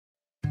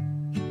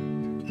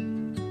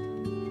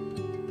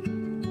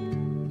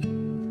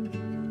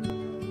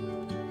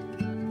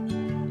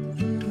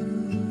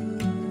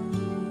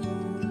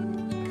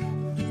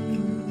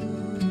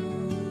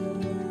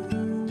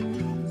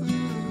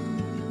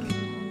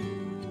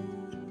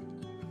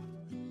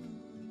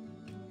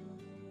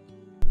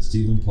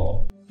Stephen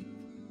Paul.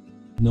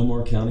 No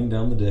more counting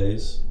down the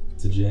days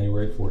to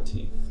January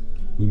 14th.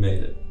 We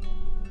made it.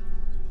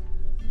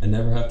 I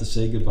never have to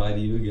say goodbye to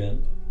you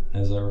again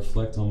as I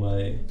reflect on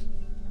my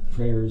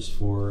prayers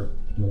for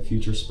my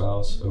future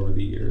spouse over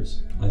the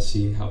years. I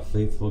see how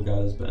faithful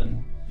God has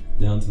been,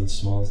 down to the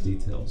smallest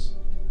details.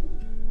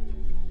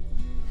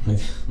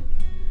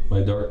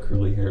 My dark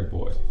curly-haired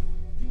boy.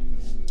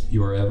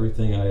 You are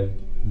everything I have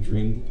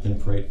dreamed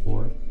and prayed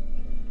for.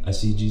 I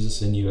see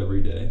Jesus in you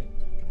every day.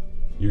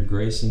 Your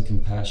grace and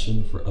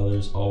compassion for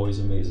others always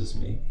amazes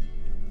me.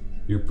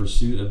 Your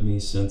pursuit of me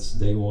since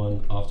day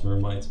one often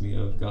reminds me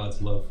of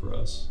God's love for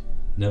us,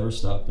 never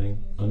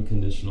stopping,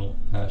 unconditional,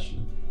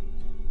 passionate.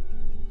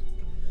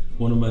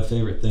 One of my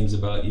favorite things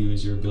about you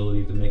is your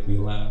ability to make me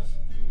laugh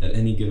at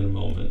any given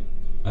moment.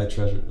 I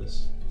treasure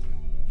this.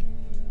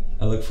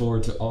 I look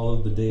forward to all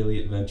of the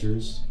daily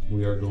adventures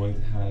we are going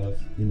to have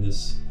in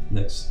this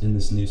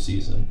new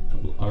season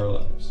of our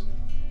lives.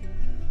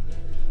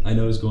 I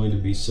know it's going to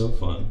be so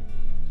fun.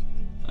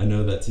 I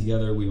know that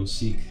together we will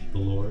seek the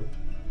Lord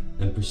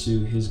and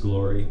pursue His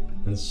glory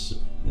and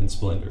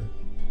splendor.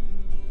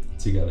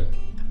 Together,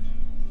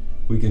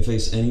 we can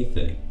face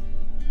anything.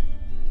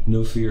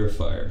 No fear of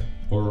fire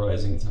or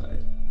rising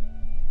tide.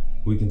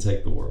 We can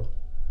take the world.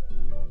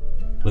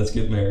 Let's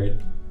get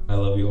married. I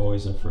love you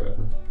always and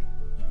forever.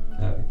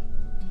 Abby.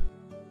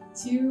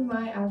 To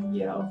my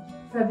Abigail,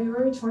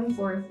 February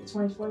 24th,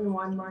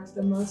 2021 marks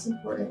the most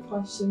important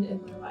question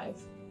in my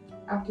life.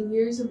 After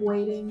years of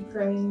waiting,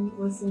 praying,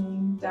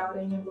 listening,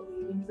 doubting, and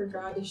believing for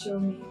God to show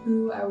me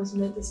who I was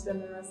meant to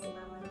spend the rest of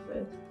my life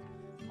with,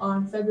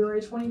 on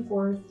February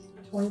 24th,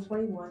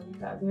 2021,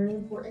 that very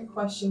important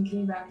question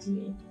came back to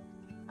me.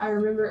 I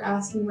remember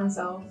asking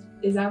myself,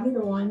 is Abby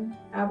the one?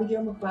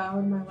 Abigail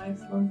McLeod, my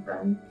lifelong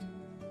friend?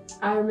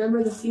 I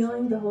remember the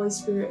feeling the Holy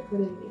Spirit put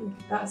in me,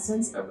 that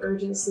sense of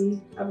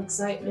urgency, of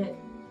excitement,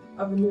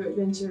 of a new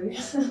adventure.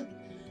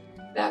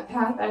 That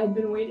path I had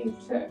been waiting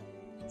to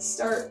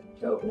start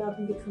to open up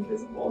and become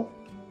visible.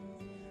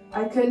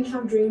 I couldn't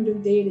have dreamed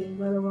of dating,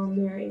 let alone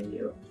marrying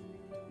you.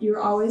 You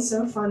were always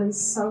so fun and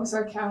so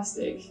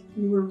sarcastic.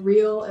 You were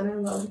real, and I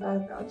loved that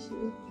about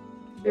you.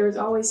 There was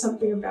always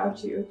something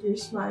about you, your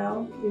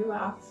smile, your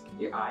laugh,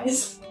 your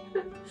eyes.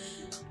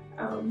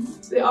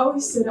 They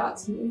always stood out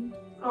to me,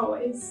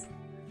 always.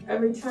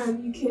 Every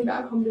time you came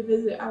back home to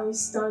visit, I was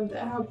stunned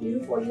at how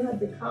beautiful you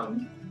had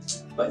become,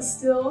 but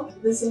still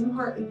the same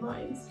heart and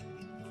mind.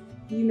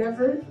 You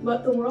never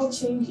let the world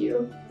change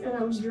you, and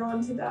I was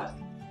drawn to that.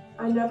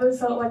 I never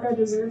felt like I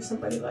deserved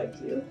somebody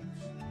like you.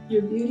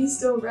 Your beauty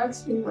still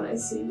wrecks me when I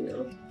see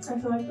you. I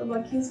feel like the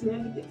luckiest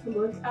man to get to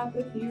look at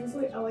the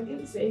beautifully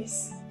elegant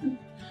face.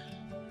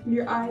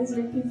 Your eyes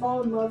make me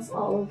fall in love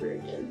all over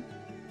again.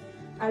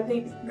 I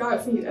thank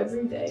God for you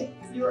every day.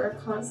 You are a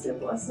constant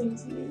blessing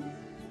to me.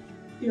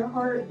 Your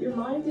heart, your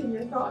mind, and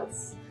your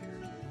thoughts.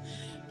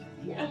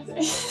 Yeah.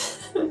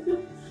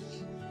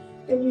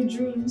 And your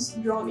dreams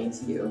draw me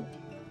to you.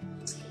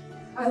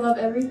 I love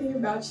everything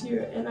about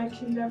you, and I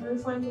can never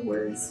find the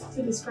words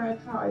to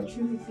describe how I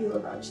truly feel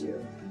about you.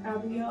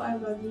 Abigail, I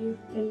love you,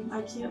 and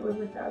I can't live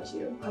without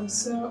you. I'm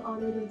so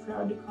honored and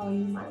proud to call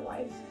you my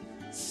wife.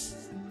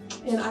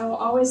 And I will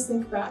always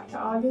think back to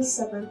August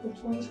 7th of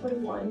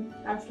 2021,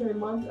 after a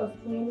month of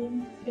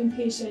planning and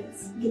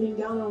patience, getting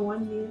down on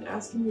one knee and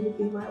asking you to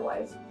be my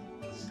wife.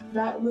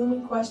 That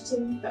looming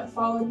question that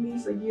followed me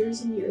for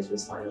years and years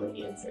was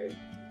finally answered.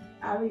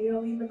 Abigail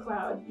Lee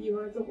McLeod, you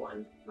are the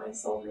one, my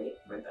soulmate,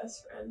 my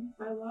best friend,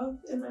 my love,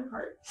 and my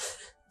heart.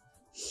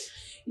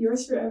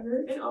 Yours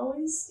forever and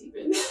always,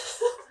 Stephen.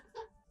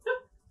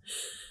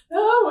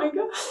 Oh my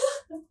God.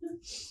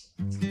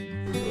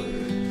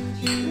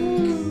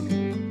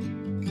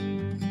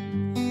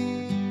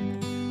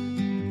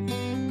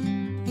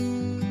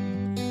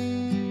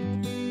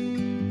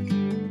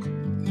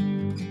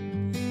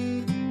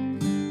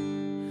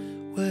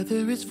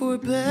 Whether it's for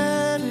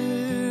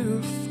better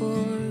or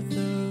for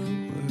the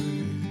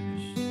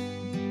worse,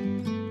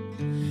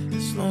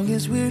 as long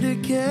as we're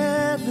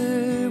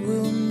together,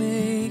 we'll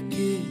make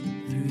it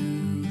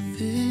through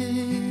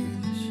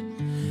this.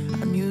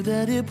 I knew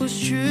that it was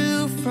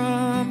true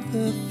from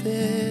the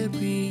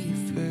very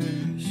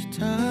first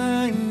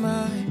time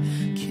I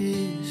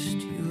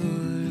kissed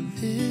your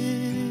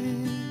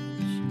lips.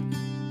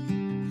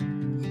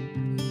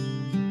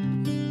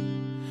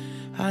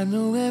 I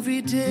know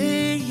every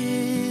day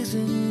is a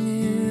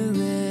new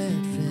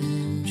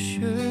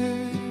adventure,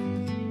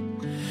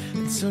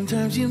 and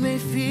sometimes you may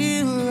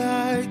feel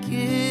like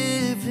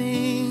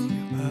giving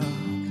up,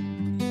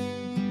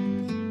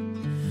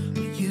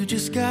 but you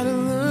just gotta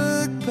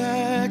look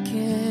back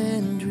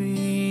and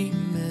remember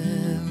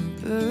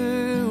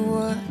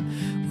what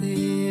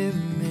we're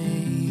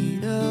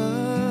made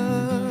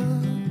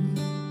of.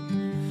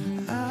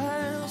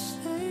 I'll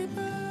stay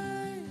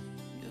by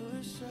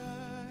your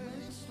side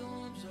when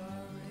storms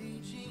are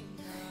raging.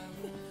 I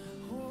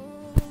will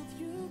hold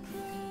you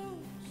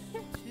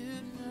close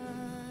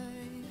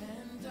tonight,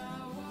 and I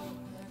won't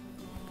let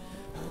go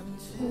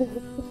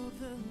until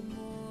the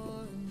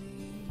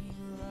morning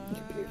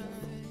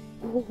light.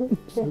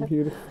 So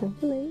beautiful.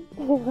 Thank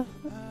you.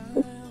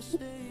 I'll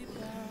stay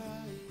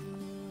by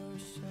your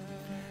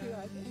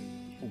side.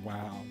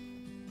 Wow.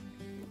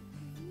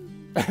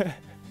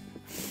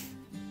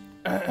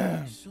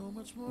 So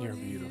much more You're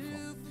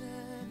beautiful.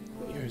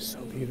 You're so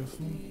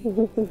beautiful.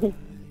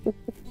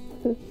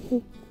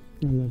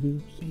 I love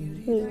you so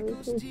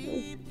much.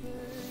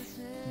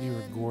 You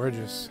are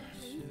gorgeous.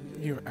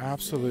 You are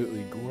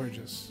absolutely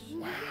gorgeous.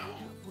 Wow.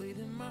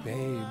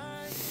 Babe.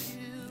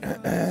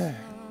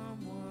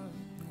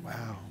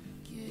 Wow.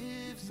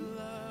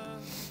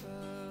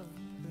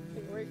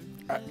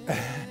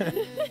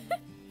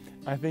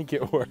 I think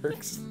it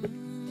works.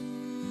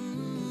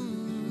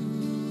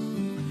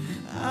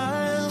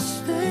 I'll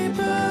stay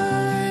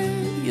by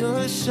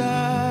your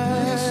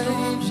side. When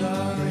storms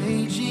are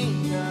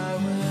raging, I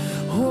will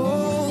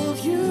hold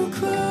you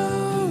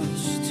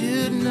close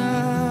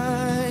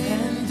tonight,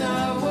 and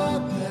I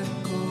won't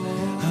let go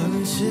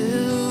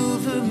until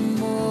the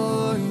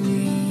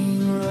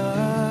morning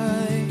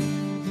light.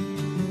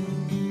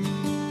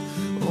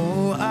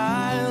 Oh,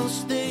 I'll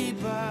stay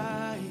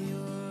by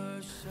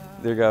your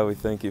side. Dear God, we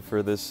thank you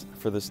for this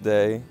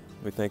day.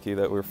 We thank you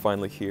that we're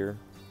finally here.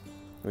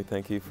 We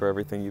thank you for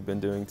everything you've been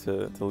doing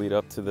to lead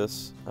up to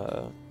this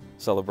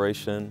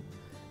celebration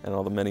and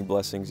all the many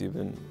blessings you've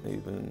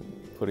been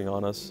putting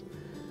on us.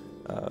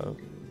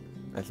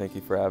 I thank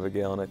you for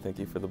Abigail, and I thank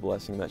you for the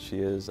blessing that she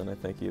is, and I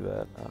thank you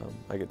that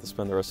I get to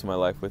spend the rest of my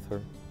life with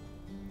her.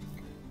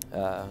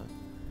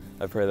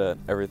 I pray that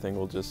everything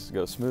will just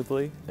go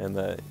smoothly, and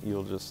that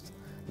you'll just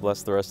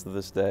bless the rest of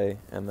this day,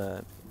 and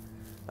that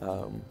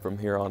from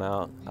here on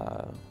out,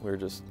 we're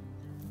just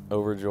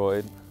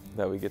overjoyed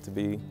that we get to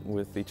be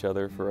with each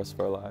other for the rest of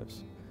our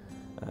lives.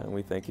 And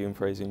we thank you and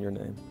praise you in your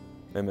name.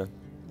 Amen.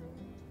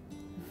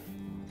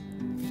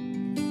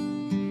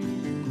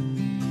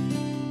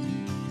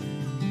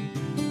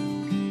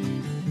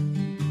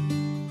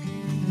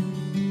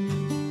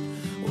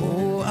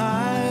 Oh,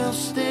 I'll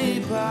stay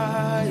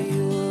by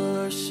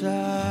your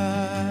side.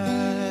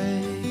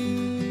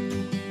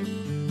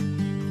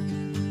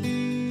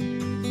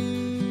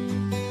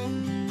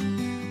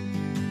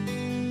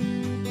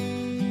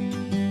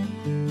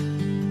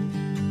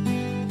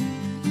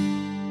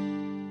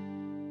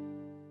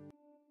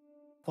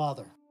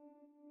 Father,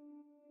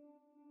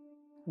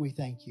 we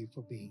thank you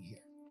for being here.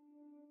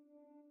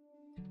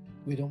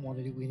 We don't want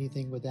to do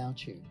anything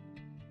without you.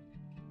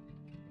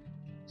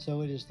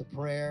 So it is the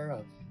prayer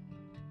of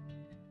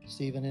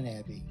Stephen and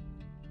Abby.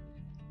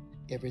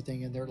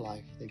 Everything in their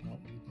life, they want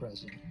you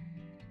present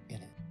in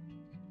it.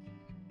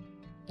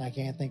 I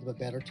can't think of a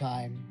better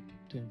time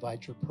to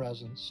invite your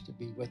presence to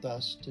be with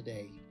us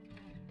today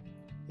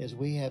as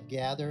we have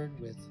gathered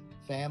with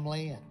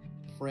family and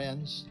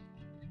friends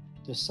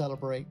to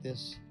celebrate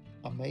this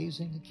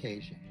amazing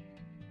occasion.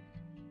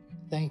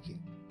 Thank you.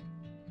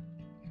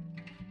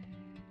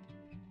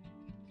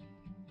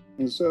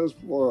 It says,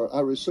 "For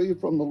I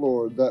received from the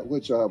Lord that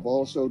which I have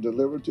also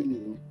delivered to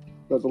you,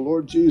 that the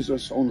Lord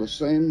Jesus, on the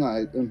same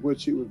night in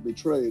which he was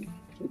betrayed,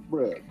 took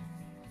bread.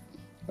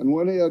 And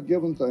when he had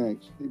given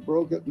thanks, he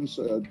broke it and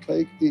said,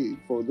 'Take, eat,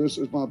 for this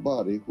is my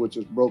body, which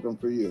is broken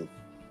for you.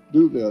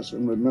 Do this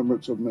in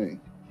remembrance of me.'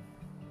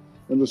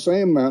 In the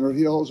same manner,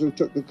 he also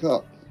took the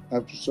cup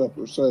after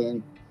supper,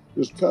 saying,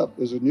 'This cup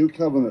is a new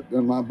covenant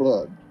in my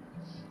blood.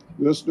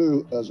 This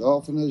do as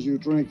often as you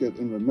drink it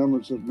in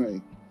remembrance of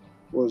me.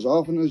 For as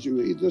often as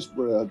you eat this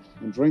bread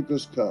and drink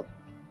this cup,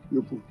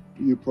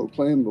 you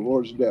proclaim the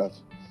Lord's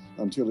death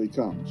until he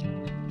comes.'"